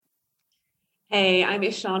Hey, I'm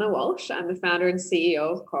Ishana Walsh. I'm the founder and CEO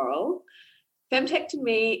of Coral. Femtech to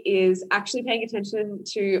me is actually paying attention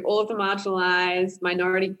to all of the marginalized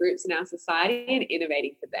minority groups in our society and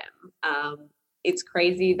innovating for them. It's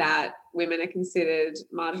crazy that women are considered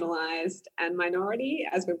marginalized and minority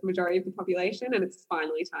as the majority of the population, and it's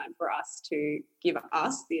finally time for us to give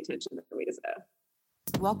us the attention that we deserve.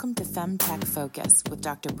 Welcome to Femtech Focus with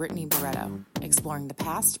Dr. Brittany Barreto, exploring the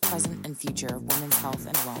past, present, and future of women's health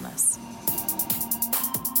and wellness.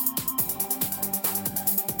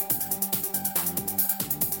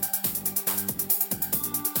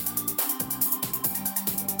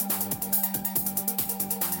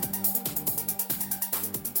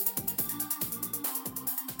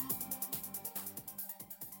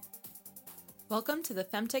 Welcome to the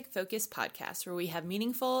Femtech Focus podcast, where we have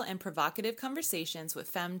meaningful and provocative conversations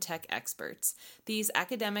with femtech experts. These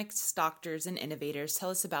academics, doctors, and innovators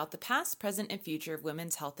tell us about the past, present, and future of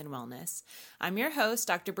women's health and wellness. I'm your host,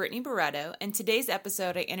 Dr. Brittany Barreto, and today's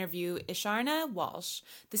episode I interview Ishana Walsh,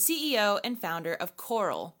 the CEO and founder of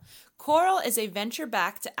Coral. Coral is a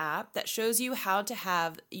venture-backed app that shows you how to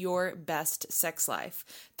have your best sex life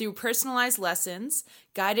through personalized lessons,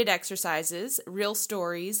 guided exercises, real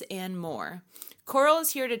stories, and more. Coral is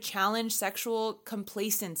here to challenge sexual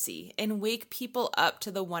complacency and wake people up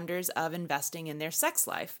to the wonders of investing in their sex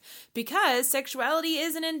life, because sexuality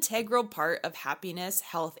is an integral part of happiness,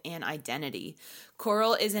 health, and identity.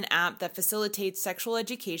 Coral is an app that facilitates sexual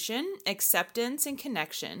education, acceptance, and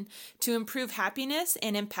connection to improve happiness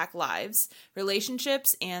and impact lives,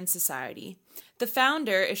 relationships, and society. The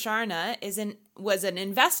founder, Ishana, was an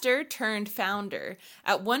investor turned founder.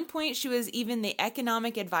 At one point, she was even the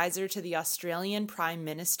economic advisor to the Australian Prime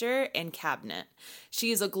Minister and cabinet. She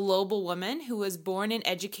is a global woman who was born and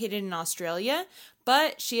educated in Australia,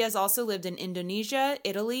 but she has also lived in Indonesia,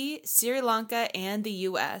 Italy, Sri Lanka, and the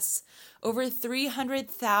US. Over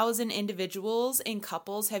 300,000 individuals and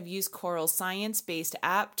couples have used Coral's science-based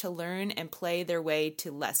app to learn and play their way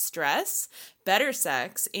to less stress, better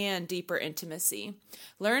sex, and deeper intimacy.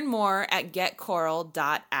 Learn more at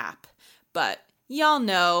getcoral.app. But y'all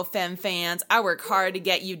know, fem fans, I work hard to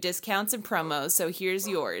get you discounts and promos, so here's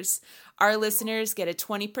yours. Our listeners get a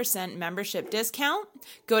 20% membership discount.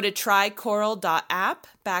 Go to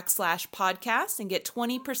trycoral.app/podcast and get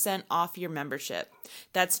 20% off your membership.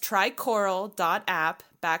 That's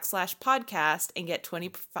trycoral.app/podcast and get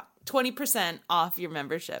 20% off your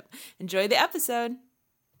membership. Enjoy the episode.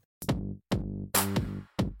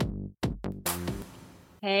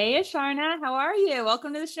 Hey, Ishana, how are you?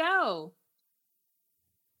 Welcome to the show.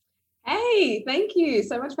 Hey, thank you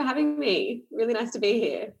so much for having me. Really nice to be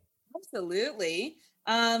here. Absolutely.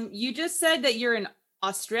 You just said that you're in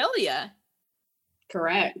Australia.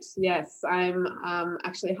 Correct. Yes, I'm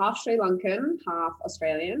actually half Sri Lankan, half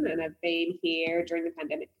Australian, and I've been here during the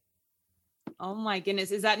pandemic. Oh my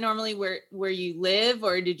goodness. Is that normally where you live,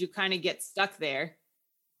 or did you kind of get stuck there?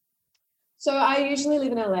 So I usually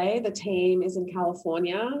live in LA. The team is in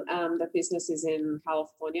California. The business is in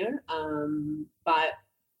California. But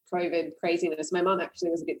COVID craziness. My mum actually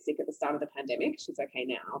was a bit sick at the start of the pandemic. She's okay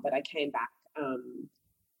now, but I came back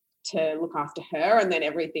to look after her, and then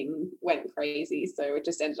everything went crazy. So it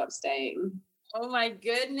just ended up staying. Oh my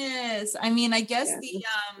goodness. I mean, I guess sorry,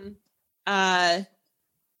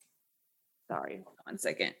 hold on 1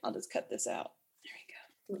 second. I'll just cut this out. There we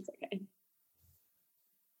go. That's okay.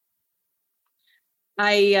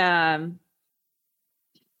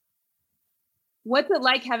 What's it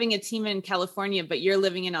like having a team in California, but you're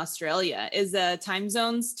living in Australia? Is the time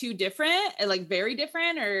zones too different, like very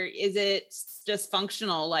different, or is it just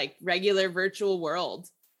functional, like regular virtual world?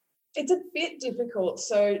 It's a bit difficult.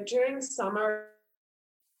 So during summer,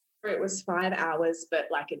 it was 5 hours, but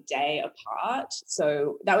like a day apart.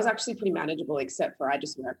 So that was actually pretty manageable, except for I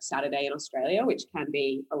just worked Saturday in Australia, which can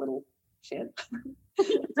be a little shit.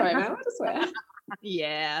 Sorry, am I allowed to swear?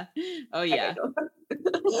 Yeah. Oh yeah.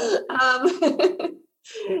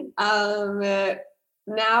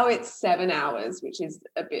 Now it's 7 hours, which is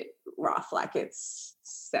a bit rough. Like it's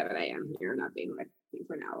 7 a.m. here, and I've been working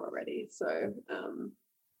for an hour already. So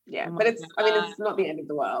yeah, but it's not the end of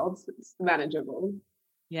the world. It's manageable.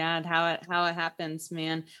 Yeah, and how it happens,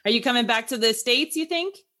 man. Are you coming back to the States, you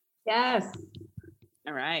think? Yes.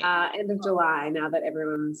 All right. End of July, now that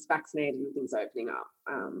everyone's vaccinated and things are opening up.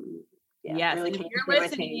 Yes, really, if you're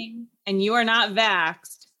listening and you are not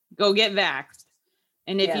vaxxed, go get vaxxed.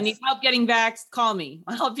 And if you need help getting vaxxed, call me.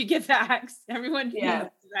 I'll help you get vaxxed. Everyone is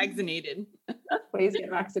vaccinated. Please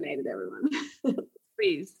get vaccinated, everyone.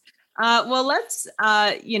 Please. Well, let's,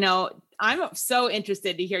 I'm so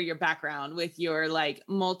interested to hear your background with your like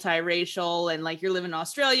multiracial and like you're living in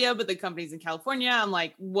Australia, but the company's in California. I'm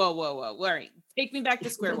like, whoa. All right. Take me back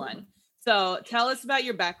to square one. So tell us about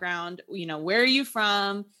your background. Where are you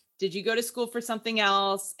from? Did you go to school for something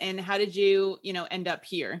else? And how did you, end up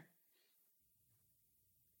here?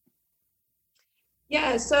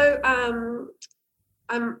 Yeah, so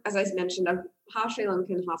I'm, as I mentioned, I'm half Sri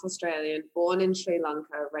Lankan, half Australian, born in Sri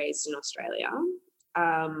Lanka, raised in Australia.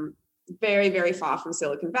 Very, very far from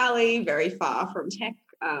Silicon Valley, very far from tech.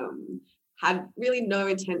 Had really no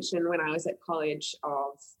intention when I was at college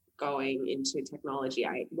of going into technology.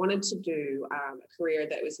 I wanted to do a career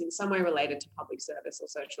that was in some way related to public service or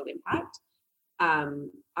social impact.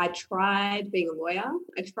 I tried being a lawyer.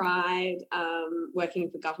 I tried working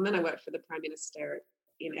for government. I worked for the Prime Minister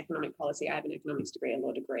in economic policy. I have an economics degree, a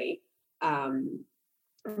law degree.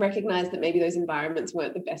 Recognized that maybe those environments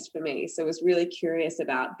weren't the best for me. So I was really curious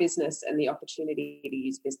about business and the opportunity to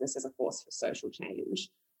use business as a force for social change.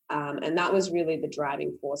 And that was really the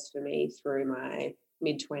driving force for me through my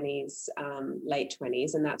mid-20s, late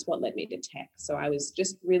 20s. And that's what led me to tech. So I was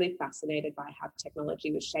just really fascinated by how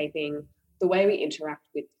technology was shaping the way we interact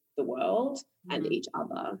with the world and each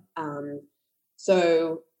other.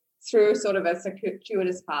 So through sort of a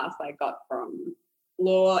circuitous path, I got from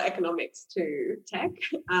law, economics to tech,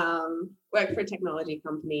 worked for a technology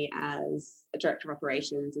company as a director of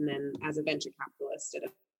operations and then as a venture capitalist at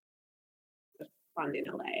a fund in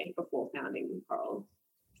LA before founding Coral.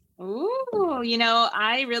 Ooh,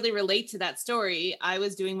 I really relate to that story. I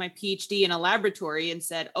was doing my PhD in a laboratory and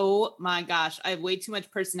said, oh my gosh, I have way too much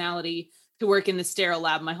personality to work in the sterile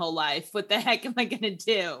lab my whole life. What the heck am I going to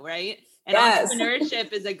do? Right. And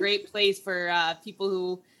entrepreneurship is a great place for people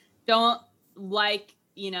who don't like,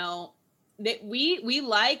 that we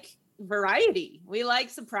like variety. We like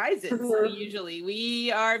surprises. Usually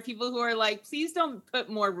we are people who are like, please don't put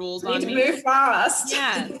more rules on me. Move fast.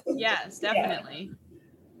 Yes, definitely. Yeah.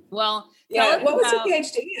 Well, what was your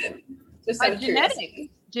PhD in? Just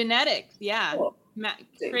genetics. Yeah. Cool.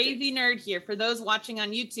 Crazy nerd here. For those watching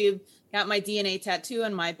on YouTube, got my DNA tattoo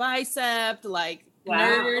on my bicep, like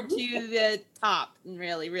nerd to the top.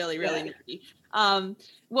 Really nerdy.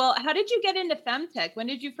 Well, how did you get into femtech? When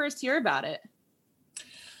did you first hear about it?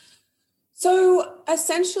 So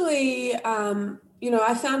essentially,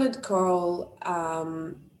 I founded Coral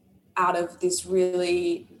out of this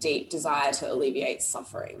really deep desire to alleviate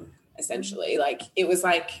suffering, essentially. Like it was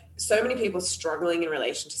like so many people struggling in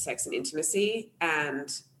relation to sex and intimacy, and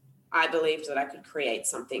I believed that I could create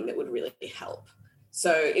something that would really help.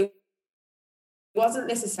 So it wasn't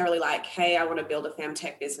necessarily like, hey, I want to build a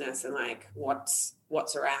femtech business and like what's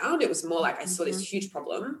around. It was more like I saw this huge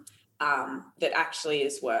problem that actually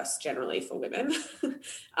is worse generally for women,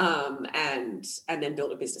 and then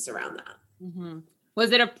build a business around that. Mm-hmm.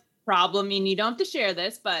 Was it a problem? I mean, you don't have to share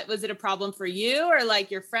this, but was it a problem for you or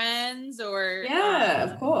like your friends or? Yeah,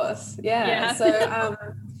 of course. Yeah. So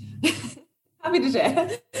happy to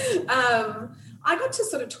share. I got to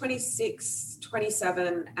sort of 26,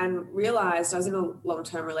 27 and realized I was in a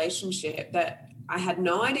long-term relationship that I had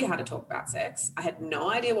no idea how to talk about sex. I had no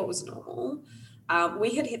idea what was normal.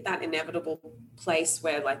 We had hit that inevitable place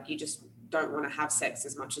where like you just don't want to have sex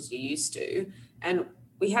as much as you used to. And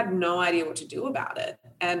we had no idea what to do about it.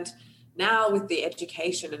 And now with the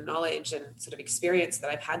education and knowledge and sort of experience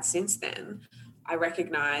that I've had since then, I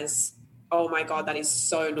recognize, oh my God, that is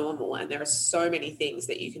so normal. And there are so many things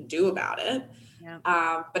that you can do about it.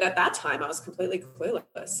 Yeah. But at that time I was completely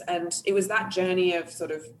clueless. And it was that journey of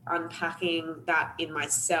sort of unpacking that in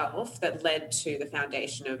myself that led to the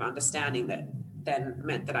foundation of understanding that then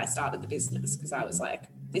meant that I started the business, because I was like,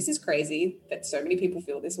 this is crazy that so many people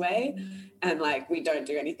feel this way. And like, we don't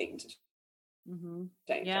do anything to change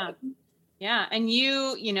it. Yeah. And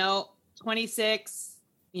you 26,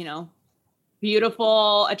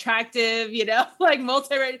 beautiful, attractive, like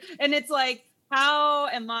multi, and it's like, how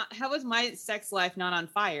is my sex life not on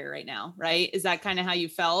fire right now? Right. Is that kind of how you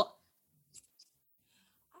felt?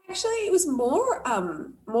 Actually, it was more,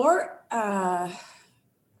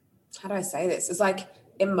 how do I say this? It's like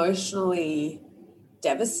emotionally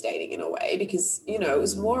devastating in a way, because, it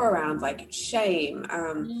was more around like shame,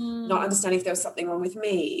 not understanding if there was something wrong with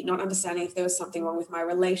me, not understanding if there was something wrong with my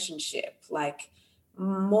relationship, like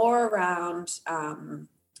more around,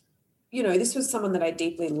 this was someone that I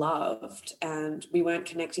deeply loved and we weren't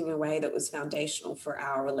connecting in a way that was foundational for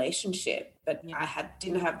our relationship, but I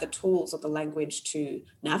didn't have the tools or the language to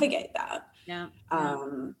navigate that.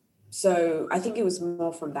 So I think it was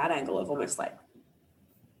more from that angle of almost like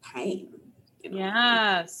pain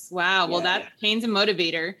Yes. Wow. Well, that pain's a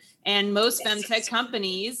motivator. And most femtech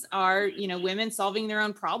companies are, women solving their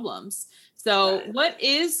own problems. So what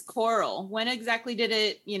is Coral? When exactly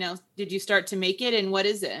did you start to make it, and what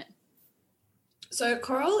is it? So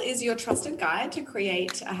Coral is your trusted guide to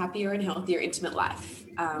create a happier and healthier intimate life,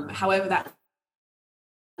 however that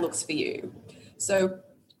looks for you. So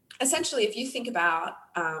essentially, if you think about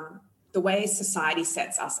the way society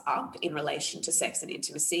sets us up in relation to sex and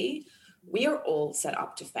intimacy, we are all set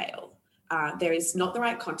up to fail. There is not the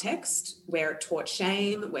right context. We're taught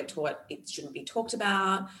shame. We're taught it shouldn't be talked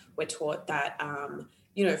about. We're taught that,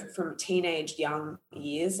 from teenage young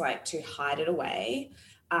years, like to hide it away.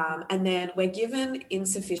 And then we're given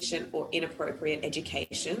insufficient or inappropriate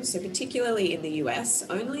education. So particularly in the US,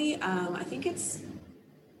 only, I think it's,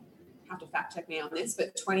 have to fact check me on this,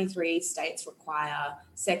 but 23 states require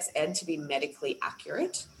sex ed to be medically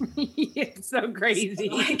accurate. It's so crazy.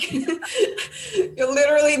 So, like, you're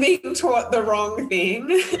literally being taught the wrong thing.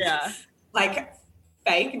 Yeah. Like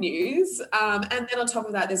fake news. And then on top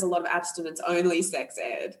of that, there's a lot of abstinence only sex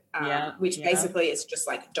ed, which basically is just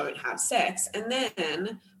like, don't have sex. And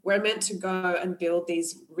then we're meant to go and build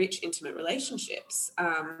these rich, intimate relationships.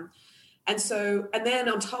 And then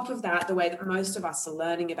on top of that, the way that most of us are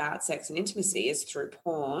learning about sex and intimacy is through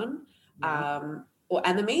porn and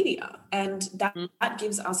the media. And that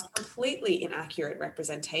gives us completely inaccurate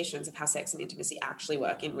representations of how sex and intimacy actually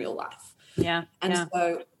work in real life.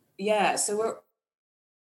 So we're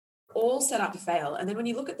all set up to fail. And then when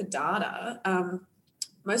you look at the data,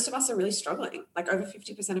 most of us are really struggling. Like over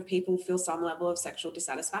 50% of people feel some level of sexual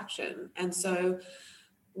dissatisfaction. And so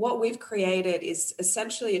what we've created is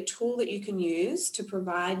essentially a tool that you can use to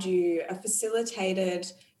provide you a facilitated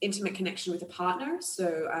intimate connection with a partner.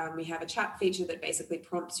 So we have a chat feature that basically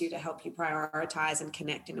prompts you to help you prioritize and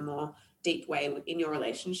connect in a more deep way in your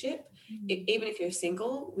relationship. Even if you're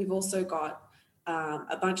single, we've also got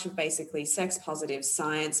a bunch of basically sex positive,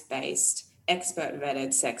 science-based, expert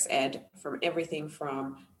vetted sex ed, from everything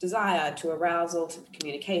from desire to arousal to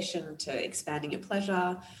communication to expanding your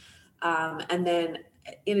pleasure. And then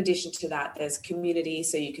in addition to that, there's community,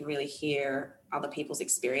 so you can really hear other people's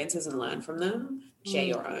experiences and learn from them, share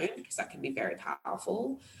your own, because that can be very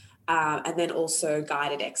powerful. And then also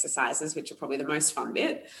guided exercises, which are probably the most fun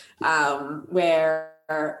bit,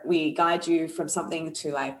 where we guide you from something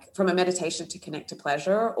to from a meditation to connect to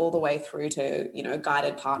pleasure, all the way through to,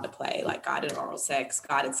 guided partner play, like guided oral sex,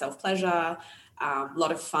 guided self-pleasure, a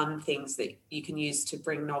lot of fun things that you can use to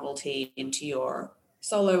bring novelty into your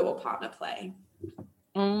solo or partner play.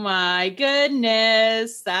 Oh my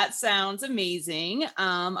goodness. That sounds amazing.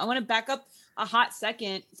 I want to back up a hot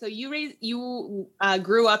second. So you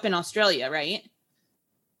grew up in Australia, right?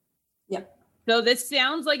 Yep. So this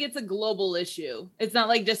sounds like it's a global issue. It's not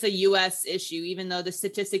like just a US issue, even though the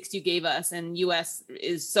statistics you gave us and US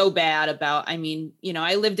is so bad about, I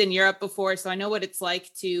lived in Europe before, so I know what it's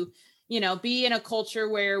like to, be in a culture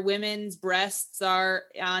where women's breasts are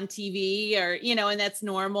on TV or, and that's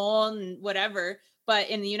normal and whatever. But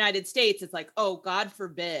in the United States, it's like, oh, God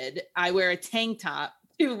forbid I wear a tank top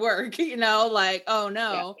to work, oh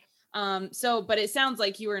no. Yeah. But it sounds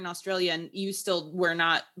like you were in Australia and you still were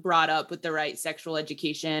not brought up with the right sexual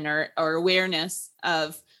education or awareness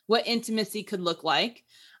of what intimacy could look like.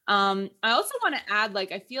 I also want to add,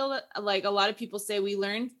 I feel that a lot of people say we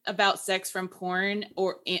learn about sex from porn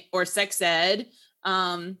or sex ed.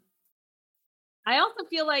 I also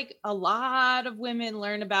feel like a lot of women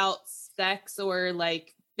learn about sex or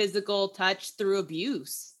physical touch through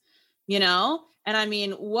abuse,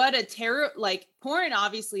 And what a terror, porn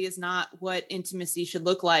obviously is not what intimacy should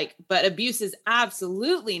look like, but abuse is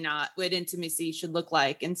absolutely not what intimacy should look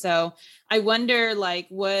like. And so I wonder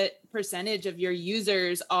what percentage of your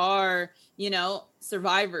users are,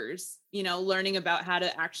 survivors, learning about how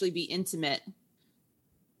to actually be intimate.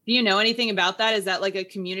 Do you know anything about that? Is that a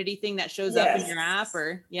community thing that shows up in your app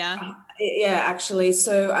or? Yeah. Yeah, actually.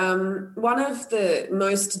 So one of the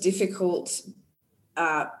most difficult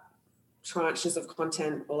tranches of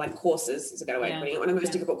content, or courses is a better way of putting it. One of the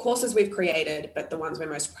most difficult courses we've created, but the ones we're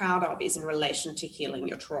most proud of, is in relation to healing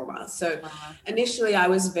your trauma. So initially I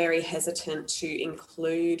was very hesitant to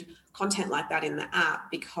include content like that in the app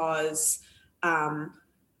because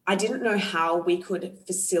I didn't know how we could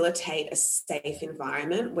facilitate a safe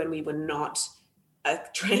environment when we were not a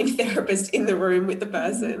trained therapist in the room with the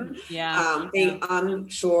person, being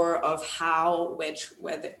unsure of how,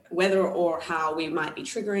 whether or how we might be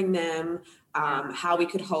triggering them, how we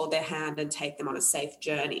could hold their hand and take them on a safe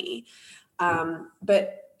journey.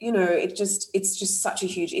 But it's just such a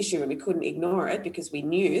huge issue, and we couldn't ignore it because we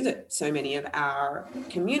knew that so many of our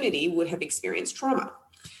community would have experienced trauma.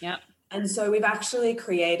 Yeah. And so we've actually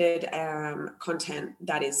created content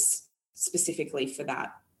that is specifically for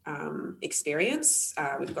that experience.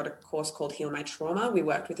 We've got a course called Heal My Trauma. We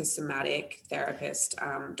worked with a somatic therapist,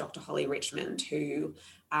 Dr. Holly Richmond, who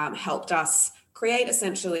helped us create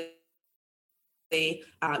essentially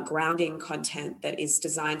grounding content that is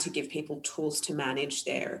designed to give people tools to manage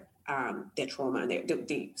their trauma and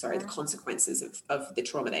the consequences of the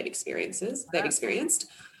trauma they've experienced.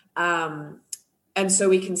 And so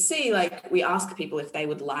we can see, like, we ask people if they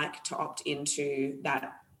would like to opt into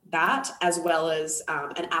that as well as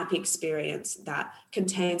an app experience that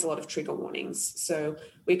contains a lot of trigger warnings. So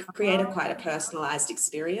we create quite a personalized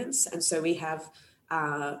experience. And so we have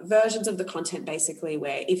versions of the content basically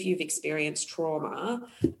where if you've experienced trauma,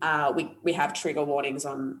 we have trigger warnings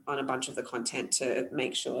on a bunch of the content to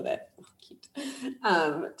make sure that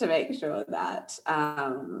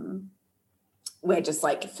we're just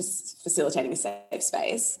like facilitating a safe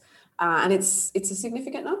space. And it's a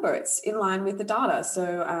significant number. It's in line with the data. So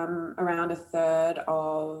around a third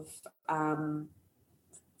of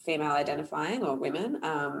female identifying or women.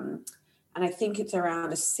 And I think it's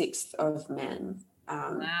around a sixth of men.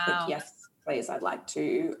 Wow. Yes, please, I'd like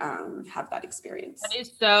to have that experience. That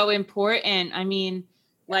is so important. I mean,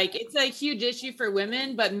 like, it's a huge issue for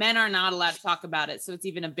women, but men are not allowed to talk about it. So it's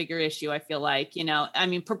even a bigger issue, I feel like, I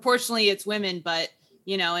mean, proportionally it's women, but,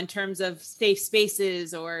 in terms of safe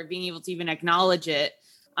spaces or being able to even acknowledge it.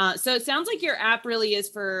 So it sounds like your app really is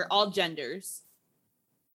for all genders.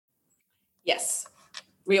 Yes.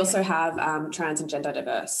 We also have trans and gender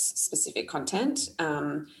diverse specific content.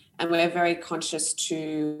 And we're very conscious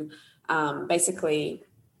to basically,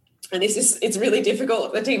 and it's really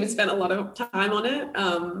difficult. The team has spent a lot of time on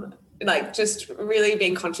it. Just really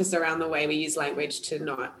being conscious around the way we use language to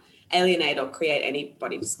not alienate or create any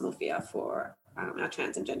body dysmorphia for our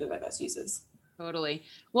trans and gender diverse users. Totally.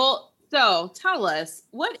 Well, so tell us,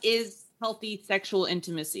 what is healthy sexual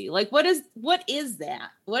intimacy? Like, what is that?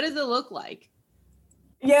 What does it look like?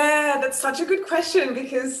 Yeah, that's such a good question,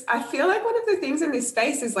 because I feel like one of the things in this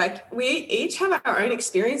space is like we each have our own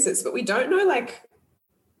experiences, but we don't know, like,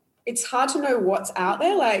 it's hard to know what's out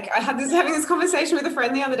there. Like, I had having this conversation with a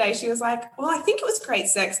friend the other day. She was like, well, I think it was great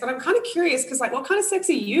sex, but I'm kind of curious because, like, what kind of sex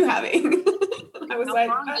are you having? I was How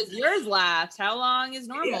long does yours last? How long is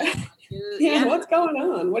normal? Yeah, what's going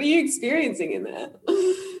on? What are you experiencing in there?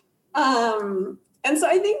 And so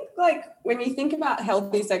I think, like, when you think about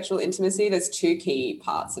healthy sexual intimacy, there's two key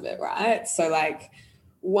parts of it, right? So, like,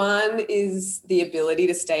 one is the ability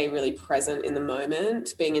to stay really present in the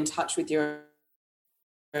moment, being in touch with your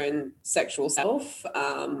own sexual self,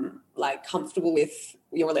 like comfortable with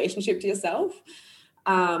your relationship to yourself.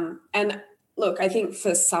 And look, I think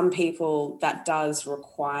for some people that does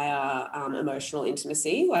require emotional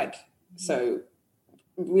intimacy, so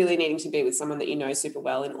really needing to be with someone that you know super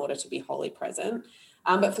well in order to be wholly present.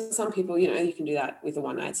 But for some people, you can do that with a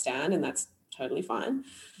one-night stand, and that's totally fine.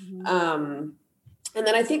 Mm-hmm. And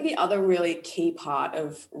then I think the other really key part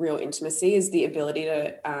of real intimacy is the ability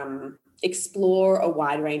to explore a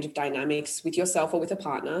wide range of dynamics with yourself or with a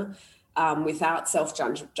partner without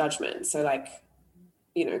self-judgment. So, like,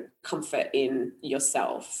 comfort in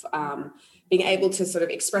yourself, being able to sort of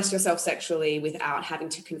express yourself sexually without having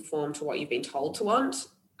to conform to what you've been told to want.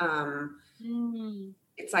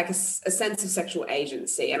 It's like a sense of sexual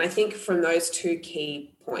agency. And I think from those two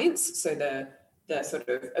key points, so the sort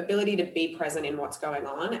of ability to be present in what's going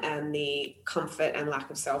on and the comfort and lack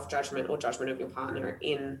of self-judgment or judgment of your partner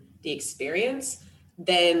in the experience,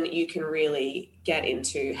 then you can really get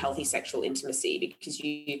into healthy sexual intimacy, because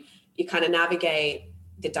you kind of navigate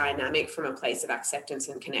the dynamic from a place of acceptance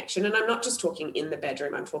and connection. And I'm not just talking in the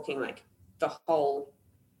bedroom, I'm talking like the whole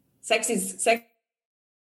sex is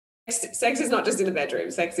not just in the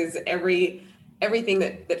bedroom. Sex is everything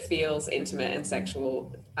that feels intimate and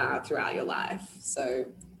sexual throughout your life. So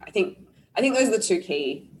I think those are the two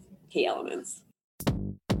key elements.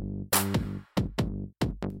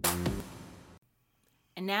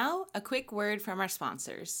 And now a quick word from our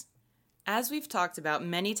sponsors. As we've talked about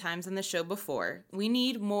many times on the show before, we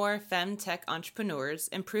need more femtech entrepreneurs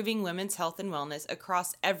improving women's health and wellness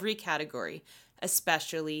across every category,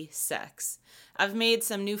 especially sex. I've made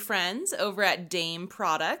some new friends over at Dame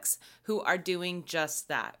Products who are doing just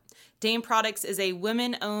that. Dame Products is a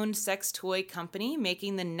women-owned sex toy company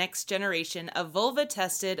making the next generation of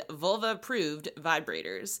vulva-tested, vulva-approved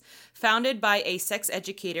vibrators. Founded by a sex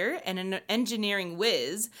educator and an engineering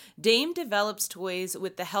whiz, Dame develops toys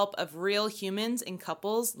with the help of real humans and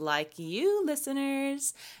couples like you,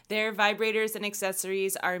 listeners. Their vibrators and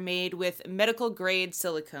accessories are made with medical-grade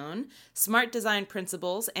silicone, smart design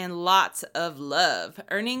principles, and lots of love,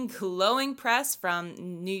 earning glowing press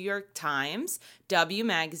from New York Times, W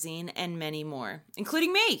Magazine, and many more,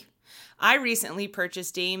 including me. I recently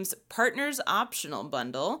purchased Dame's Partners Optional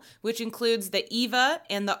Bundle, which includes the Eva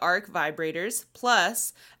and the Arc vibrators,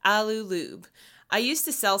 plus Alu Lube. I used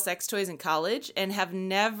to sell sex toys in college and have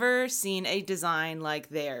never seen a design like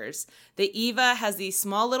theirs. The Eva has these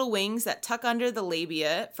small little wings that tuck under the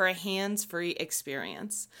labia for a hands-free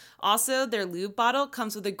experience. Also, their lube bottle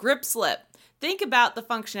comes with a grip slip. Think about the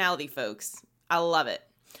functionality, folks. I love it.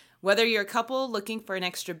 Whether you're a couple looking for an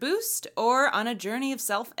extra boost or on a journey of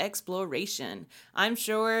self-exploration, I'm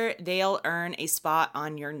sure they'll earn a spot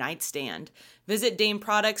on your nightstand. Visit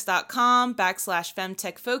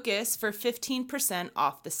dameproducts.com/femtechfocus for 15%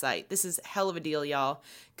 off the site. This is hell of a deal, y'all.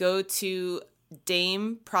 Go to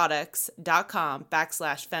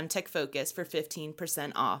dameproducts.com/femtechfocus for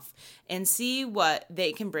 15% off and see what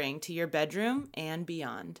they can bring to your bedroom and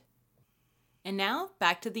beyond. And now,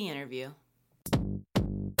 back to the interview.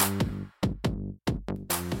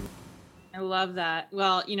 I love that.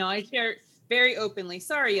 Well, I share very openly.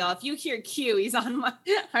 Sorry, y'all. If you hear Q, he's on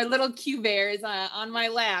our little Q bear is on my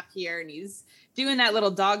lap here, and he's doing that little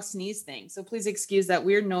dog sneeze thing. So please excuse that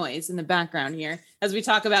weird noise in the background here as we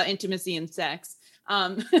talk about intimacy and sex.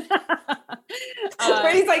 Brady's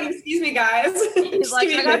like, excuse me, guys. He's like,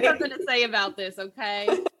 I got something to say about this, okay?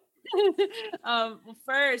 Well,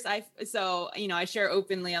 first, I share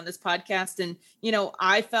openly on this podcast, and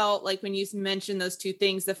I felt like when you mentioned those two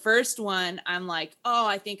things, the first one, I'm like, oh,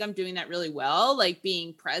 I think I'm doing that really well, like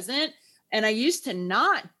being present. And I used to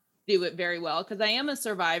not do it very well because I am a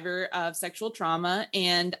survivor of sexual trauma,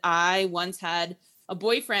 and I once had a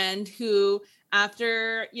boyfriend who,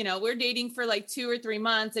 after we're dating for like 2 or 3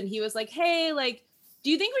 months, and he was like, hey, like,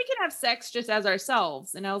 do you think we can have sex just as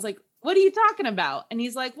ourselves? And I was like, what are you talking about? And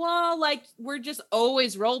he's like, well, like, we're just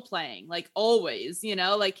always role playing, like always,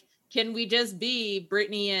 like, can we just be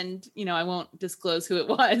Brittany and, I won't disclose who it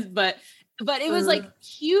was, but it was like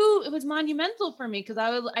huge. It was monumental for me because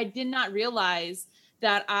I did not realize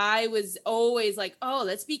that I was always like, oh,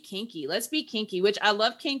 let's be kinky, which I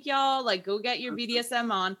love kink, y'all. Like, go get your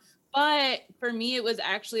BDSM on. But for me, it was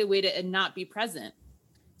actually a way to not be present,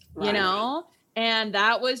 right. And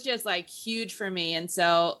that was just like huge for me. And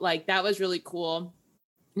so like, that was really cool.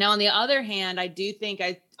 Now, on the other hand, I do think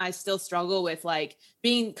I still struggle with like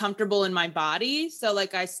being comfortable in my body. So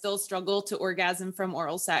like, I still struggle to orgasm from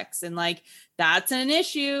oral sex. And like, that's an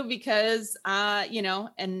issue because,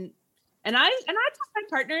 and I tell my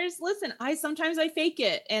partners, listen, sometimes I fake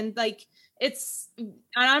it. And like,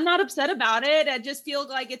 I'm not upset about it. I just feel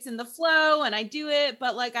like it's in the flow and I do it.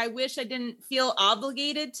 But like, I wish I didn't feel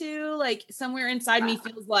obligated to. Like, somewhere inside me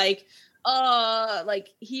feels like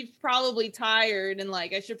he's probably tired and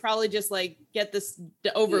like, I should probably just like get this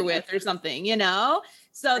over with or something,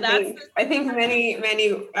 So I think many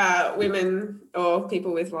women or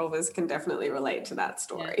people with vulvas can definitely relate to that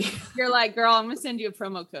story. Yeah. You're like, girl, I'm going to send you a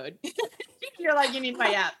promo code. You're like, you need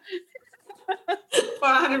my app.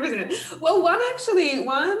 100%. Well, one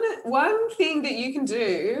thing that you can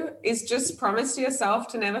do is just promise to yourself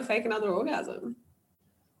to never fake another orgasm.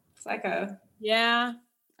 It's like I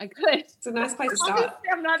could. It's a nice place to start.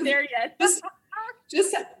 I'm not there yet. just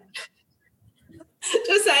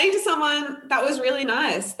saying to someone, that was really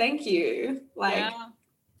nice. Thank you. Like,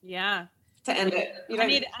 yeah. To end it. I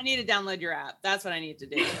need to download your app. That's what I need to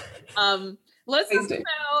do. Let's talk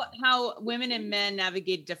about how women and men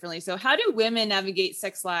navigate differently. So how do women navigate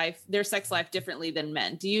their sex life differently than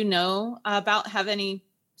men? Do you know have any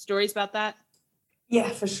stories about that?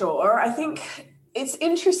 Yeah, for sure. I think it's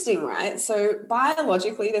interesting, right? So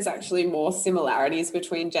biologically, there's actually more similarities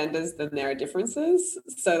between genders than there are differences.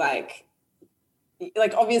 So like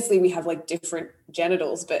obviously we have like different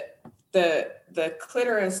genitals, but the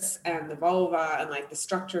clitoris and the vulva and like the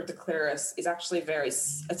structure of the clitoris is actually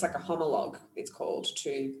it's like a homologue, it's called,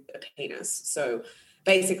 to a penis. So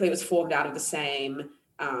basically it was formed out of the same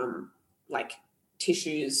like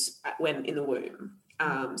tissues when in the womb.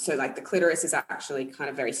 So like the clitoris is actually kind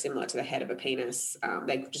of very similar to the head of a penis.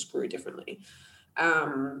 They just grew differently.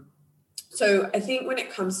 So I think when it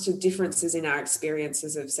comes to differences in our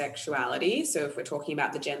experiences of sexuality, so if we're talking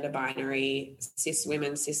about the gender binary, cis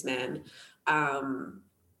women, cis men,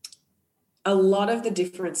 a lot of the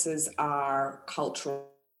differences are cultural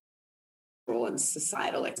and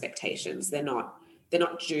societal expectations. They're not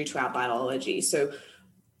due to our biology. So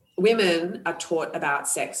women are taught about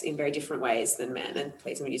sex in very different ways than men, and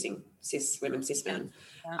please, I'm using cis women, cis men.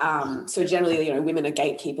 Yeah. So generally, you know, women are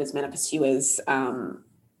gatekeepers, men are pursuers.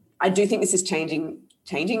 I do think this is changing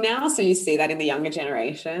now. So you see that in the younger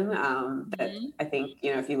generation. That I think,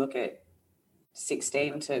 you know, if you look at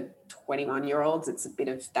 16 to 21-year-olds, it's a bit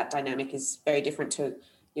of that dynamic is very different to,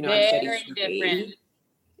 you know, very different.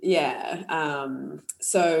 Yeah.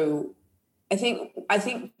 So I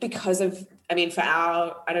think because of, I mean, for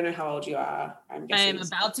our, I don't know how old you are. I am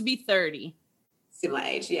about to be 30. Similar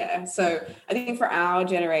age, yeah. So I think for our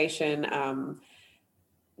generation,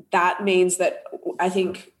 that means that I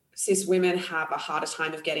think cis women have a harder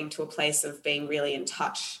time of getting to a place of being really in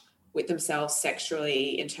touch with themselves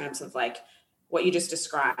sexually, in terms of like what you just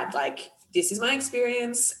described, like, this is my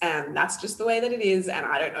experience and that's just the way that it is, and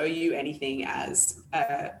I don't owe you anything as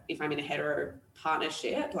if I'm in a hetero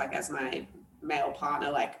partnership, like as my male partner,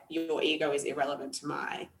 like your ego is irrelevant to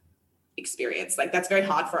my experience. Like that's very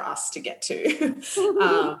hard for us to get to.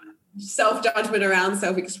 Self-judgment around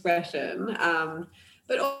self-expression,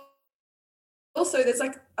 but also there's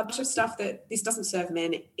like a bunch of stuff that this doesn't serve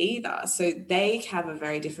men either, so they have a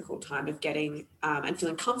very difficult time of getting and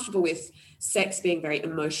feeling comfortable with sex being very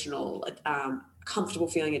emotional, comfortable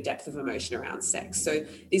feeling a depth of emotion around sex. So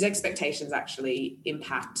these expectations actually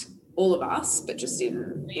impact all of us, but just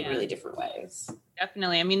in really different ways.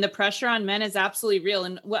 Definitely. I mean, the pressure on men is absolutely real.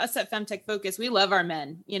 And us at Femtech Focus, we love our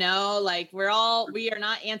men, you know, like we are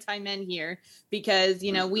not anti-men here, because,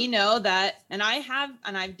 you know, we know that, and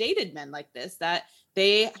I've dated men like this, that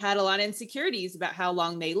they had a lot of insecurities about how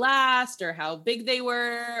long they last or how big they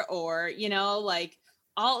were, or, you know, like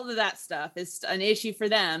all of that stuff is an issue for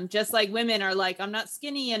them. Just like women are like, I'm not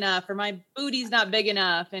skinny enough, or my booty's not big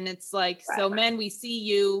enough. And it's like, right. So men, we see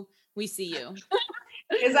you.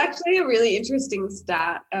 There's actually a really interesting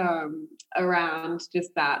stat around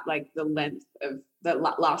just that, like the length of the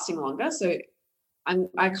lasting longer. So I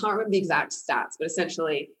can't remember the exact stats, but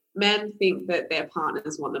essentially men think that their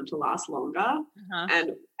partners want them to last longer,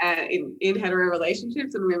 and in hetero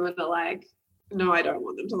relationships, and women are like, no, I don't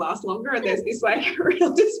want them to last longer. And there's this like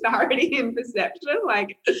real disparity in perception.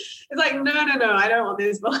 Like it's like, no, I don't want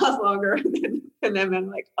this to last longer. And then men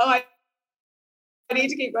are like, oh, I need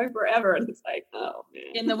to keep going forever. And it's like, oh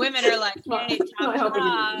man. And the women are like, hey,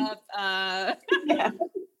 yeah.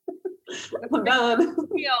 I'm done.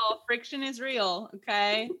 Real friction is real.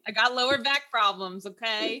 Okay. I got lower back problems.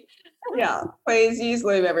 Okay. Yeah. Please use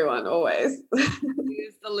lube, everyone. Always.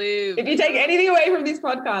 Use the lube. If you take anything away from this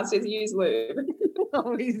podcast, is use lube.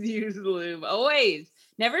 Always use lube. Always.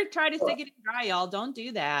 Never try to stick it in dry, y'all. Don't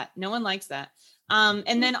do that. No one likes that.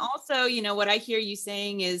 And then also, you know, what I hear you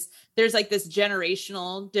saying is there's like this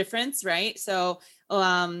generational difference, right? So,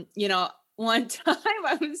 you know, one time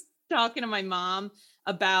I was talking to my mom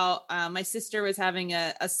about my sister was having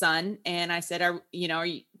a son, and I said,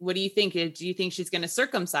 what do you think? Do you think she's going to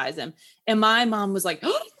circumcise him? And my mom was like,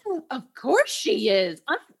 oh, of course she is.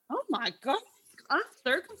 Oh my God,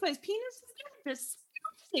 uncircumcised penis is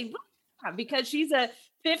disgusting. Because she's a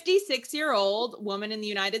 56-year-old woman in the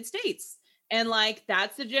United States. And like,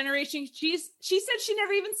 that's the generation she said she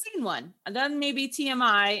never even seen one. And then maybe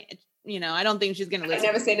TMI, you know, I don't think she's going to listen.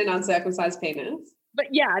 I've never seen an uncircumcised penis. But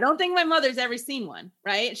yeah, I don't think my mother's ever seen one.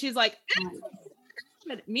 Right. She's like,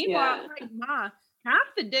 meanwhile, I'm like, Ma, half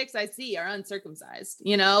the dicks I see are uncircumcised,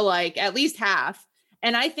 you know, like at least half.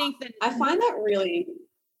 And I think that I find that really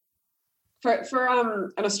for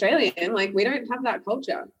an Australian, like we don't have that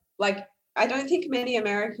culture. Like, I don't think many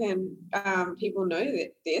American people know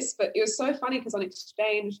this, but it was so funny because I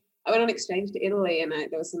went on exchange to Italy, and there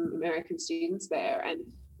were some American students there, and I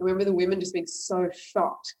remember the women just being so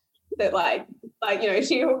shocked that like you know,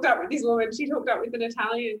 she hooked up with this woman, she hooked up with an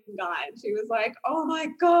Italian guy, and she was like, oh my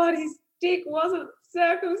God, his dick wasn't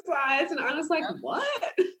circumcised, and I was like, what?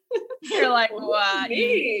 You're like, what?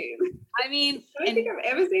 I mean, I don't think I've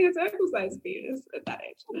ever seen a circumcised penis at that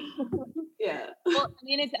age. Yeah. Well, I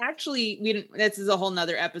mean, it's actually, this is a whole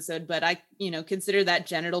nother episode, but I, you know, consider that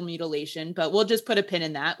genital mutilation, but we'll just put a pin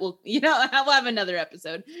in that. We'll have another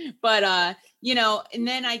episode, but, you know, and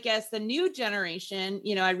then I guess the new generation,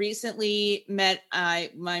 you know, I recently met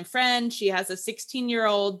my friend, she has a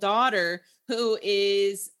 16-year-old daughter who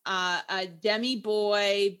is a demi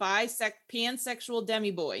boy, pansexual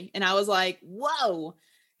demi boy. And I was like, whoa,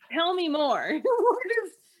 tell me more.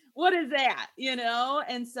 What is that? You know?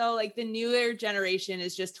 And so like the newer generation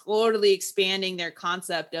is just totally expanding their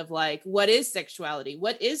concept of like, what is sexuality?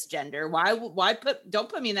 What is gender? Why don't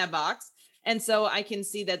put me in that box? And so I can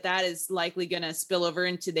see that that is likely going to spill over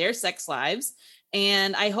into their sex lives.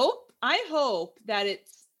 And I hope that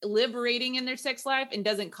it's liberating in their sex life and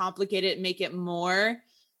doesn't complicate it, make it more,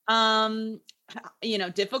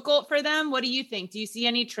 difficult for them. What do you think? Do you see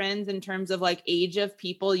any trends in terms of like age of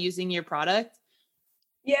people using your product?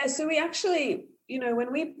 Yeah, so we actually,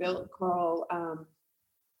 when we built Coral,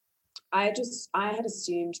 I had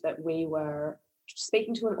assumed that we were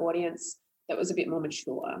speaking to an audience that was a bit more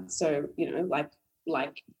mature. So,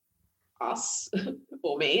 like us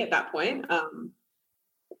or me at that point,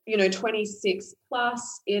 26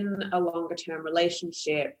 plus in a longer term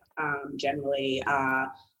relationship, generally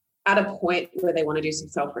at a point where they want to do some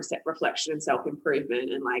self-reflection and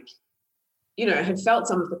self-improvement and have felt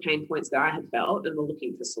some of the pain points that I had felt and were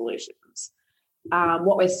looking for solutions.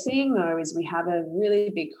 What we're seeing though is we have a really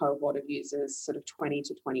big cohort of users, sort of 20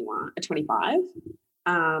 to 25.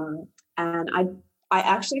 And I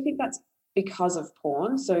actually think that's because of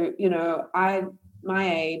porn. So,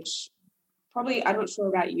 my age, probably, I'm not sure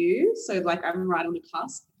about you. So like I'm right on the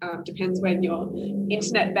cusp. Depends when your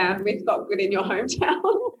internet bandwidth got good in your hometown.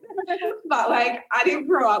 But like I didn't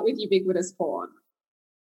grow up with ubiquitous porn.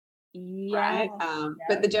 Yeah. Right.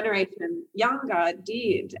 But the generation younger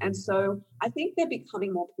did. And so I think they're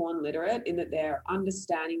becoming more porn literate in that they're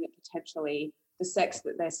understanding that potentially the sex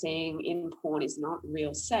that they're seeing in porn is not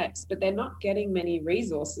real sex, but they're not getting many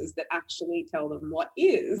resources that actually tell them what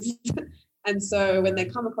is. And so when they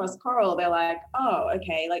come across Coral, they're like, oh,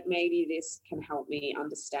 okay, like maybe this can help me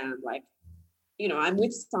understand, like, I'm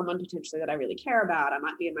with someone potentially that I really care about. I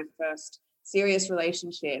might be in my first serious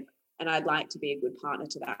relationship and I'd like to be a good partner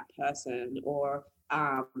to that person. Or,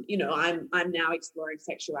 I'm now exploring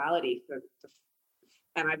sexuality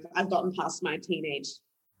and I've gotten past my teenage,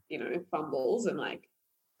 fumbles, and like,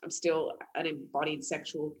 I'm still an embodied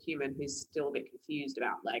sexual human who's still a bit confused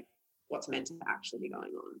about like what's meant to actually be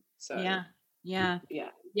going on. So yeah.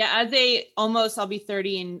 I'll be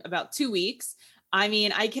 30 in about 2 weeks. I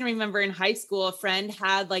mean, I can remember in high school, a friend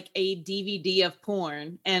had like a DVD of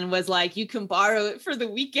porn and was like, you can borrow it for the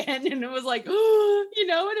weekend. And it was like, and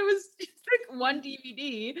it was just like one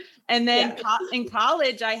DVD. And then in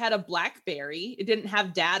college, I had a BlackBerry. It didn't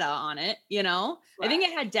have data on it, Right. I think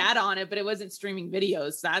it had data on it, but it wasn't streaming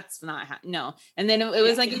videos. That's not, no. And then it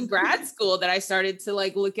was like in grad school that I started to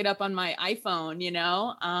like look it up on my iPhone,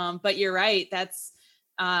 but you're right. That's,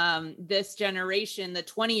 this generation, the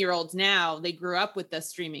 20-year-olds now, they grew up with the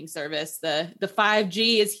streaming service. The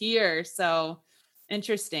 5G is here. So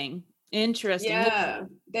interesting. Yeah.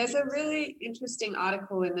 There's a really interesting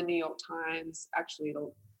article in the New York Times, actually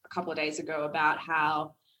a couple of days ago, about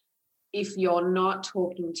how if you're not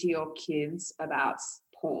talking to your kids about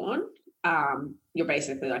porn, you're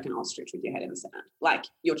basically like an ostrich with your head in the sand. Like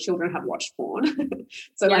your children have watched porn.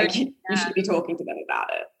 So you should be talking to them about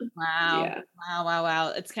it. Wow. Yeah. Wow.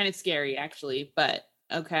 It's kind of scary actually, but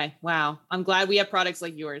okay. Wow. I'm glad we have products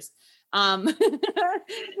like yours. What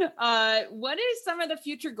is some of the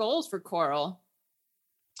future goals for Coral?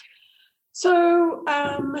 So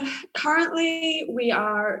currently we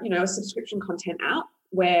are, a subscription content app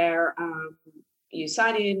where you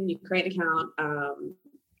sign in, you create an account,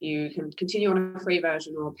 you can continue on a free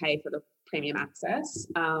version or pay for the premium access.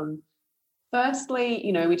 Firstly,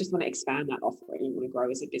 we just want to expand that offering. We want to grow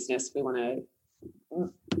as a business. We want to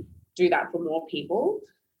do that for more people.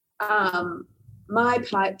 My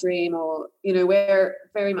pipe dream, we're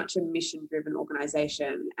very much a mission-driven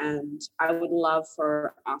organization, and I would love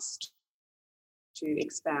for us to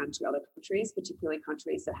expand to other countries, particularly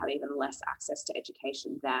countries that have even less access to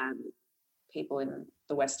education than people in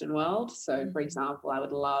the Western world. So, for example, I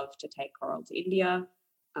would love to take Coral to India,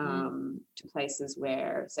 to places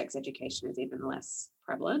where sex education is even less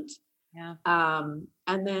prevalent. Yeah.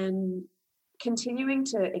 And then continuing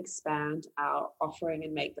to expand our offering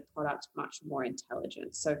and make the product much more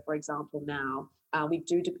intelligent. So, for example, now we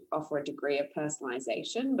do offer a degree of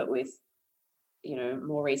personalization, but with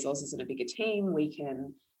more resources and a bigger team, we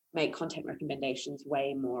can make content recommendations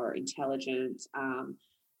way more intelligent.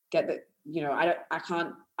 Get the I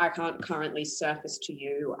can't currently surface to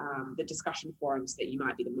you the discussion forums that you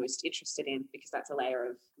might be the most interested in, because that's a layer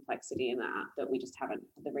of complexity in that we just haven't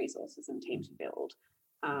had the resources and team to build.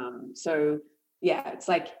 So yeah, it's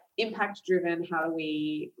like impact driven. How do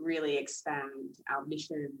we really expand our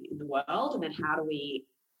mission in the world, and then how do we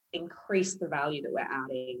increase the value that we're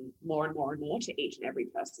adding more and more and more to each and every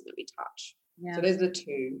person that we touch? Yeah. So those are the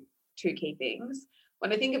two key things.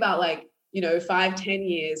 When I think about 5-10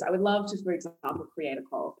 years, I would love to, for example, create a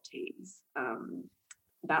Coral for Teens.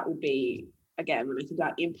 That would be, again, when I think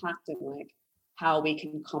about impact and how we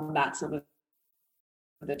can combat some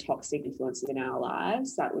of the toxic influences in our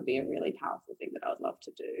lives, that would be a really powerful thing that I would love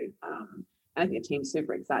to do. And I think the team's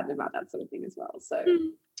super excited about that sort of thing as well. So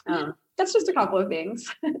that's just a couple of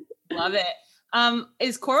things. Love it.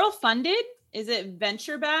 Is Coral funded? Is it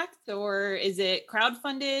venture backed or is it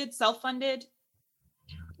crowdfunded, self-funded?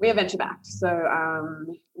 We are venture backed. So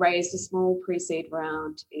raised a small pre-seed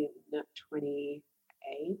round in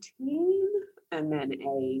 2018 and then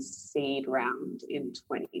a seed round in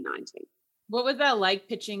 2019. What was that like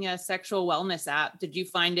pitching a sexual wellness app? Did you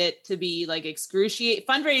find it to be like excruciating?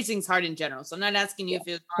 Fundraising's hard in general. So I'm not asking you if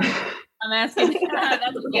it was hard. I'm asking,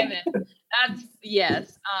 that's a given. That's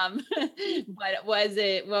yes. But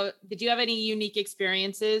did you have any unique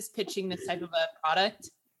experiences pitching this type of a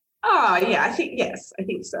product? Oh yeah, I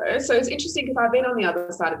think so. So it's interesting because I've been on the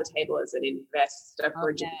other side of the table as an investor for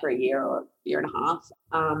a year or year and a half.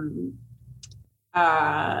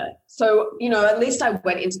 So, at least I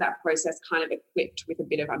went into that process kind of equipped with a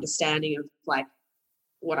bit of understanding of like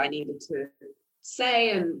what I needed to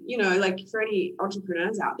say. And, like for any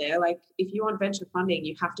entrepreneurs out there, like if you want venture funding,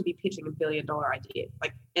 you have to be pitching $1 billion idea,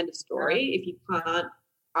 like end of story. If you can't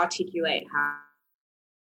articulate how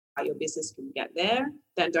your business can get there,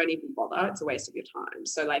 then don't even bother. It's a waste of your time.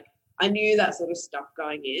 So like, I knew that sort of stuff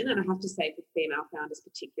going in, and I have to say for female founders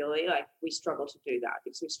particularly, like we struggle to do that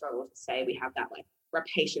because we struggle to say we have that like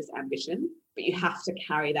rapacious ambition, but you have to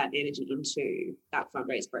carry that energy into that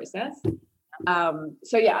fundraise process.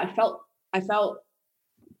 So yeah, I felt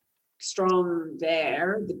strong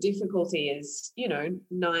there. The difficulty is,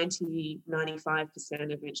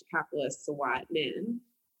 95% of venture capitalists are white men.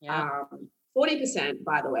 Yeah. 40%,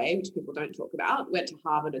 by the way, which people don't talk about, went to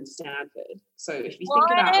Harvard and Stanford. So if you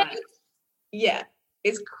think about that, yeah,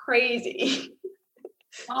 it's crazy.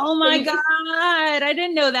 Oh my God. I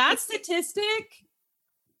didn't know that statistic.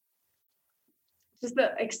 Just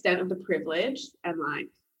the extent of the privilege and like,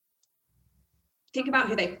 think about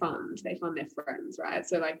who they fund. They fund their friends, right?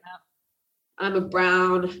 So like, I'm a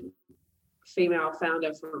brown female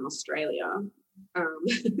founder from Australia.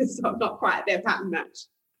 So I'm not quite their pattern match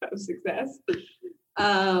of success.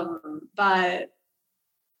 But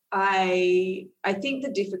I think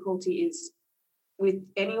the difficulty is with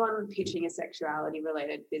anyone pitching a sexuality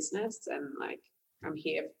related business, and like I'm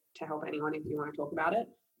here to help anyone if you want to talk about it,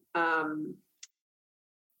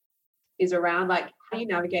 is around like how you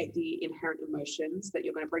navigate the inherent emotions that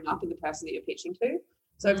you're going to bring up in the person that you're pitching to.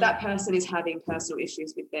 So if that person is having personal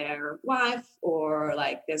issues with their wife, or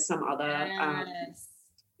like there's some other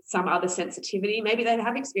sensitivity, maybe they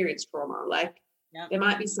have experienced trauma, like there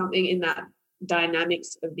might be something in that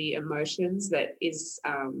dynamics of the emotions that is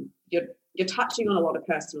you're touching on a lot of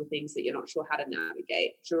personal things that you're not sure how to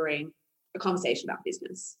navigate during a conversation about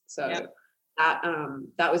business. So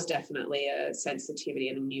that was definitely a sensitivity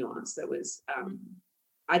and a nuance that was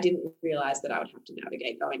I didn't realize that I would have to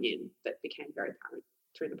navigate going in, that became very apparent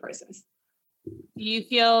through the process. Do you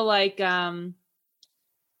feel like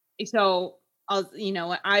so I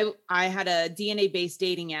had a DNA-based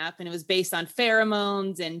dating app, and it was based on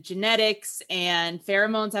pheromones and genetics, and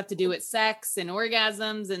pheromones have to do with sex and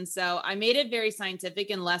orgasms. And so I made it very scientific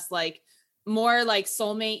and more like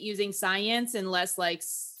soulmate using science and less like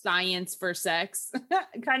science for sex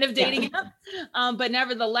kind of dating app. But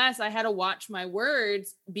nevertheless, I had to watch my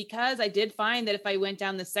words, because I did find that if I went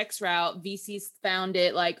down the sex route, VCs found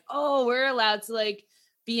it like, oh, we're allowed to like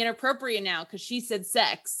be inappropriate now because she said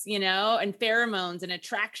sex, and pheromones and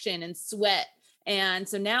attraction and sweat. And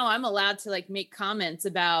so now I'm allowed to like make comments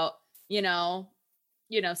about,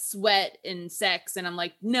 sweat and sex. And I'm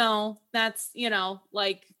like, no, that's,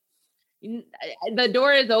 like the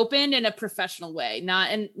door is opened in a professional way,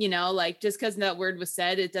 not, and, like just because that word was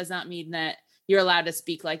said, it does not mean that you're allowed to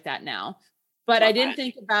speak like that now. But I didn't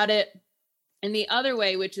think about it in the other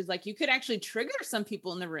way, which is like, you could actually trigger some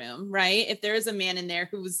people in the room, right? If there is a man in there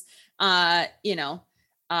who's, not,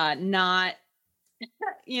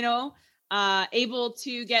 able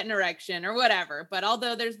to get an erection or whatever, but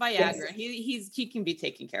although there's Viagra, he can be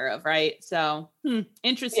taken care of. Right. So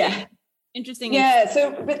interesting. Yeah. Interesting. Yeah.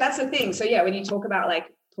 So, but that's the thing. So yeah, when you talk about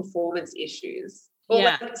like performance issues,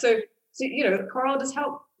 so Coral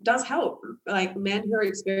does help like men who are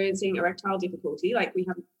experiencing erectile difficulty. Like we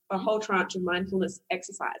have a whole tranche of mindfulness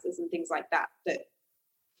exercises and things like that for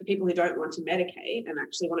people who don't want to medicate and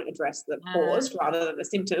actually want to address the cause rather than the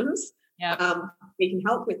symptoms. We can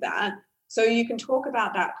help with that. So you can talk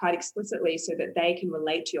about that quite explicitly so that they can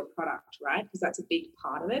relate to your product, right? Because that's a big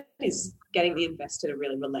part of it, is getting the investor to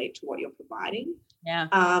really relate to what you're providing. Yeah.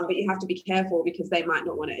 But you have to be careful because they might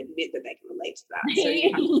not want to admit that they can relate to that. So you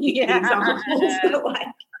have to give examples that like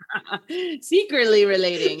secretly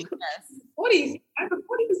relating. Yes. I'm a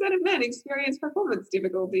of men experience performance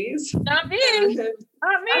difficulties. Not me. And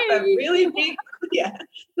Not me. that's a really big,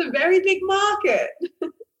 it's a very big market.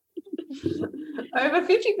 Over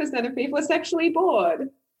 50% of people are sexually bored.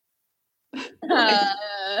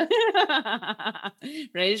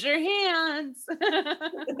 Raise your hands.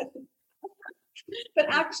 But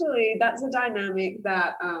actually, that's a dynamic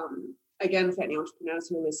that, again, for any entrepreneurs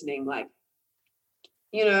who are listening, like,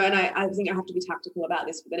 you know, and I think I have to be tactical about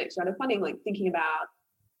this for the next round of funding, like thinking about,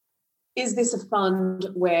 is this a fund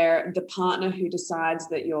where the partner who decides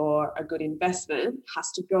that you're a good investment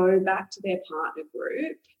has to go back to their partner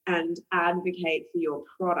group and advocate for your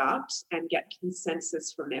product and get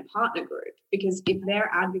consensus from their partner group? Because if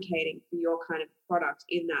they're advocating for your kind of product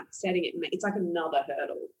in that setting, it's like another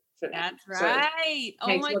hurdle for them. That's right.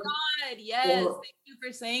 Oh my God. Yes. Thank you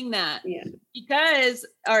for saying that. Yeah. Because,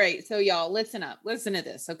 all right. So y'all listen up, listen to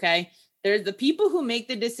this. Okay. There's the people who make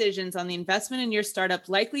the decisions on the investment in your startup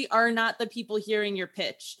likely are not the people hearing your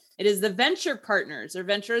pitch. It is the venture partners or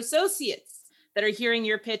venture associates that are hearing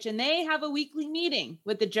your pitch, and they have a weekly meeting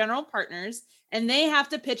with the general partners and they have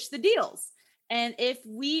to pitch the deals. And if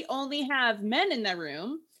we only have men in the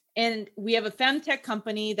room and we have a femtech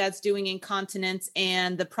company that's doing incontinence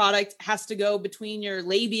and the product has to go between your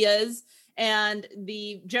labias and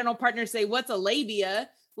the general partners say, what's a labia?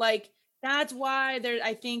 Like, that's why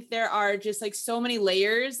I think there are just like so many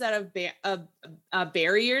layers that of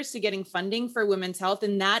barriers to getting funding for women's health.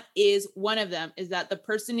 And that is one of them, is that the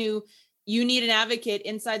person who you need an advocate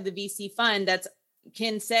inside the VC fund that's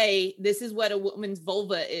can say, this is what a woman's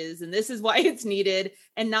vulva is, and this is why it's needed,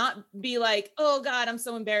 and not be like, oh God, I'm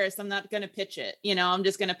so embarrassed, I'm not going to pitch it. You know, I'm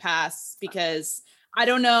just going to pass because I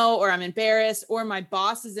don't know, or I'm embarrassed, or my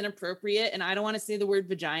boss is inappropriate and I don't want to say the word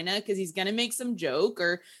vagina because he's going to make some joke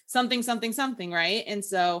or something, right? And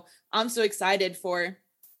so I'm so excited for,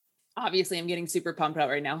 obviously I'm getting super pumped out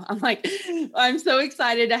right now. I'm so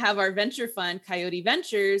excited to have our venture fund, Coyote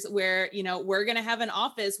Ventures, where, you know, we're going to have an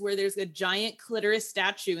office where there's a giant clitoris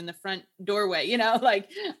statue in the front doorway, you know, like,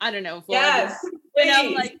 I don't know. Yes. You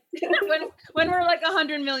know, like when we're like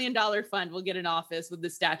 $100 million fund, we'll get an office with the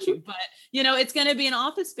statue, but you know, it's going to be an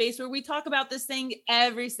office space where we talk about this thing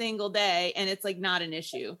every single day. And it's like not an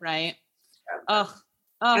issue. Right. And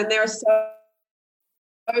there are so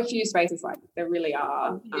few spaces like there really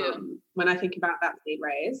are. When I think about that seed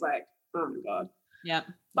raise, like, oh my God. Yeah.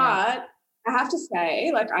 But I have to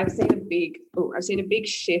say, like, I've seen a big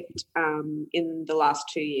shift in the last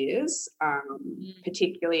 2 years,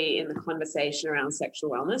 particularly in the conversation around sexual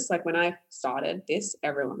wellness. Like when I started this,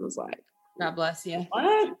 everyone was like, God bless you.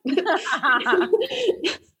 What?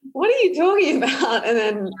 What are you talking about? And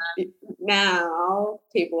then now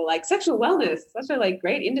people are like, sexual wellness, such a like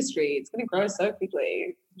great industry. It's going to grow so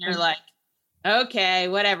quickly. You're like, okay,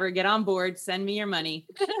 whatever, get on board, send me your money.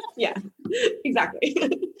 Yeah, exactly.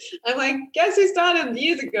 I'm like, guess who started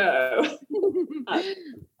years ago?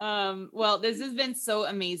 Well, this has been so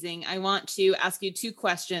amazing. I want to ask you 2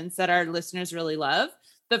 questions that our listeners really love.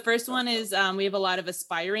 The first one is, we have a lot of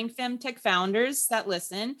aspiring femtech founders that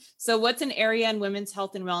listen. So what's an area in women's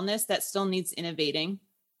health and wellness that still needs innovating?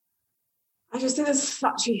 I just think there's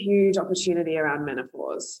such a huge opportunity around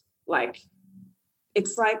menopause. Like,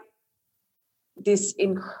 it's like this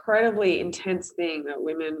incredibly intense thing that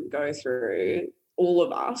women go through, all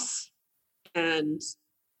of us, and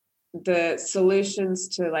the solutions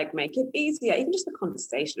to like make it easier, even just the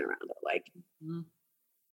conversation around it, like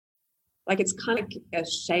it's kind of a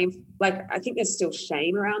shame. Like, I think there's still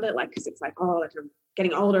shame around it, like, because it's like, oh, like I'm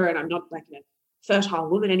getting older and I'm not like a fertile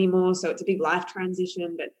woman anymore, so it's a big life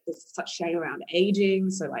transition, but there's such shame around aging,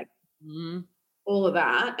 so like all of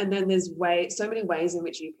that. And then there's so many ways in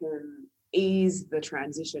which you can ease the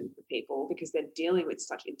transition for people because they're dealing with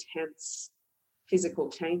such intense physical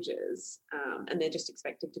changes, and they're just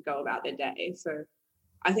expected to go about their day. So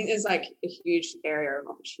I think there's like a huge area of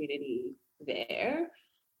opportunity there.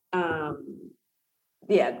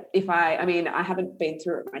 I haven't been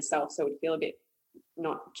through it myself, so it would feel a bit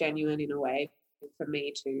not genuine in a way for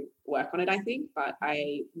me to work on it, I think, but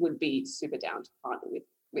I would be super down to partner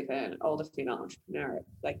with an older female entrepreneur,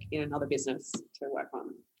 like in another business, to work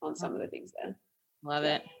on some of the things there. Love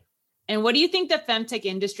it. And what do you think the femtech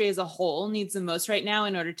industry as a whole needs the most right now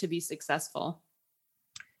in order to be successful?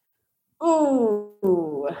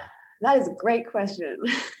 Oh, that is a great question.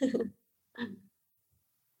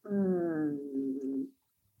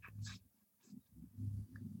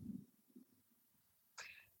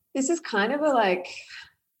 This is kind of a like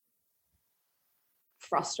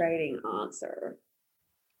frustrating answer,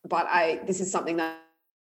 but this is something that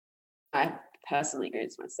I personally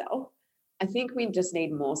experienced myself. I think we just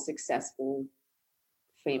need more successful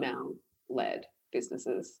female-led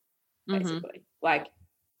businesses, basically. Like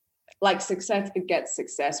success begets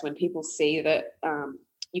success. When people see that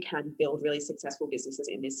you can build really successful businesses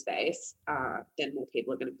in this space, then more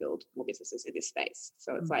people are going to build more businesses in this space.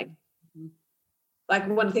 So it's like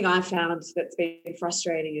one thing I've found that's been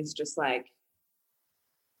frustrating is just like,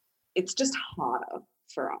 it's just harder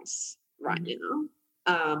for us right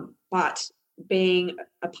now. But being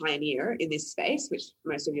a pioneer in this space, which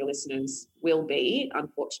most of your listeners will be,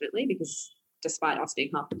 unfortunately, because despite us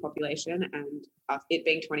being half the population and it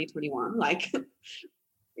being 2021, like,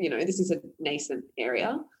 this is a nascent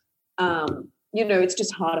area. It's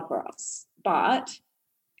just harder for us. But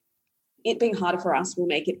it being harder for us will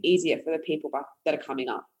make it easier for the people that are coming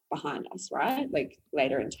up behind us, right? Like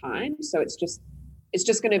later in time. So it's just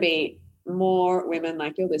going to be more women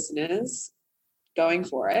like your listeners going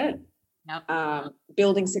for it,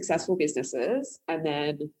 building successful businesses, and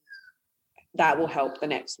then that will help the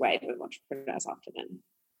next wave of entrepreneurs after them.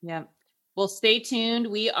 Yeah. Well, stay tuned.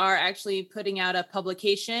 We are actually putting out a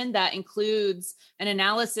publication that includes an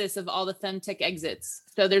analysis of all the femtech exits.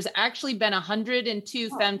 So there's actually been 102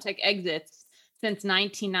 femtech exits since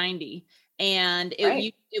 1990. And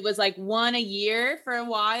it was like one a year for a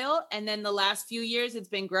while. And then the last few years, it's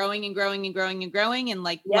been growing and growing and growing and growing. And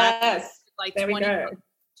like, like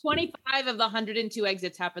 25 of the 102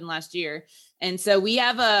 exits happened last year. And so we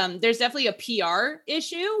have, there's definitely a PR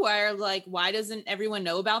issue where like, why doesn't everyone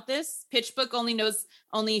know about this? PitchBook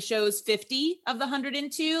only shows 50 of the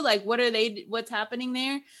 102. Like, what's happening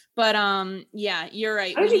there? But yeah, you're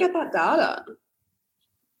right. How did you get that data?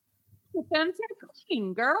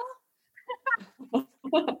 Femtech girl.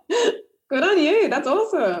 Good on you. That's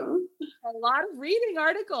awesome. A lot of reading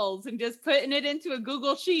articles and just putting it into a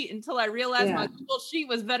Google Sheet until I realized my Google Sheet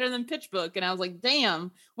was better than PitchBook. And I was like,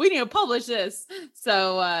 damn, we need to publish this.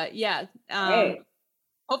 So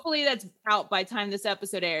hopefully that's out by the time this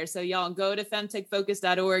episode airs. So y'all go to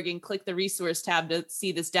femtechfocus.org and click the resource tab to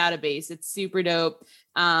see this database. It's super dope.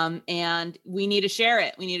 And we need to share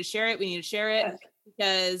it. We need to share it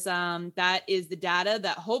because that is the data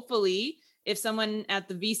that hopefully, if someone at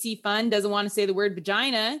the VC fund doesn't want to say the word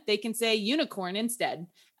vagina, they can say unicorn instead,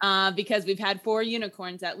 because we've had 4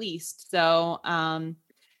 unicorns at least. So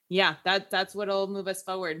that's what'll move us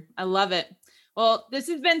forward. I love it. Well, this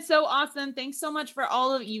has been so awesome. Thanks so much for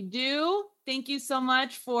all of you do. Thank you so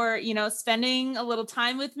much for, spending a little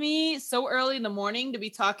time with me so early in the morning to be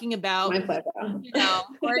talking about,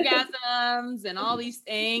 orgasms and all these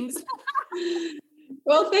things.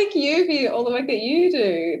 Well, thank you for all the work that you do.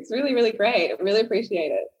 It's really, really great. I really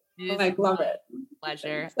appreciate it. Love it.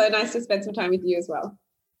 Pleasure. So nice to spend some time with you as well.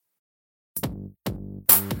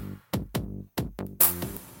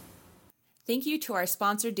 Thank you to our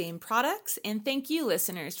sponsor, Dame Products, and thank you,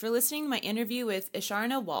 listeners, for listening to my interview with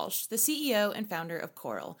Isharna Walsh, the CEO and founder of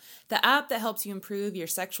Coral, the app that helps you improve your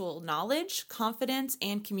sexual knowledge, confidence,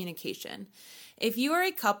 and communication. If you are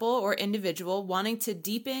a couple or individual wanting to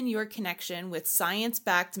deepen your connection with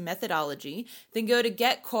science-backed methodology, then go to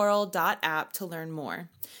getcoral.app to learn more.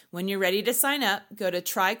 When you're ready to sign up, go to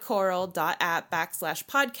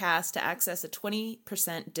trycoral.app/podcast to access a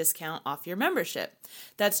 20% discount off your membership.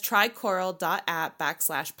 That's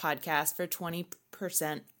trycoral.app/podcast for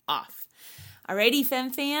 20% off. Alrighty,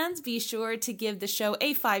 Fem fans, be sure to give the show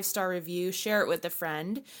a 5-star review, share it with a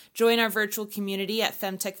friend, join our virtual community at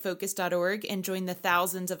femtechfocus.org, and join the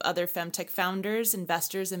thousands of other femtech founders,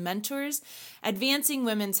 investors, and mentors advancing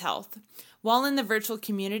women's health. While in the virtual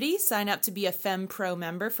community, sign up to be a FemPro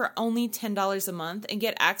member for only $10 a month and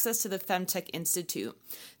get access to the Femtech Institute.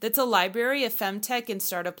 That's a library of femtech and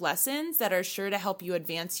startup lessons that are sure to help you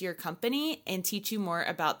advance your company and teach you more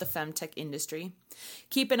about the femtech industry.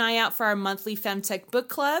 Keep an eye out for our monthly Femtech book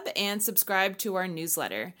club and subscribe to our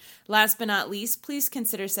newsletter. Last but not least, please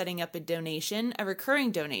consider setting up a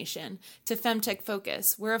recurring donation to Femtech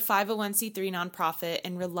Focus. We're a 501c3 nonprofit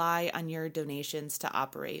and rely on your donations to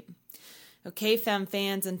operate. Okay, Fem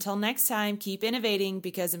fans, until next time, keep innovating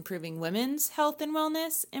because improving women's health and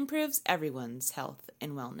wellness improves everyone's health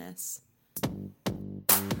and wellness.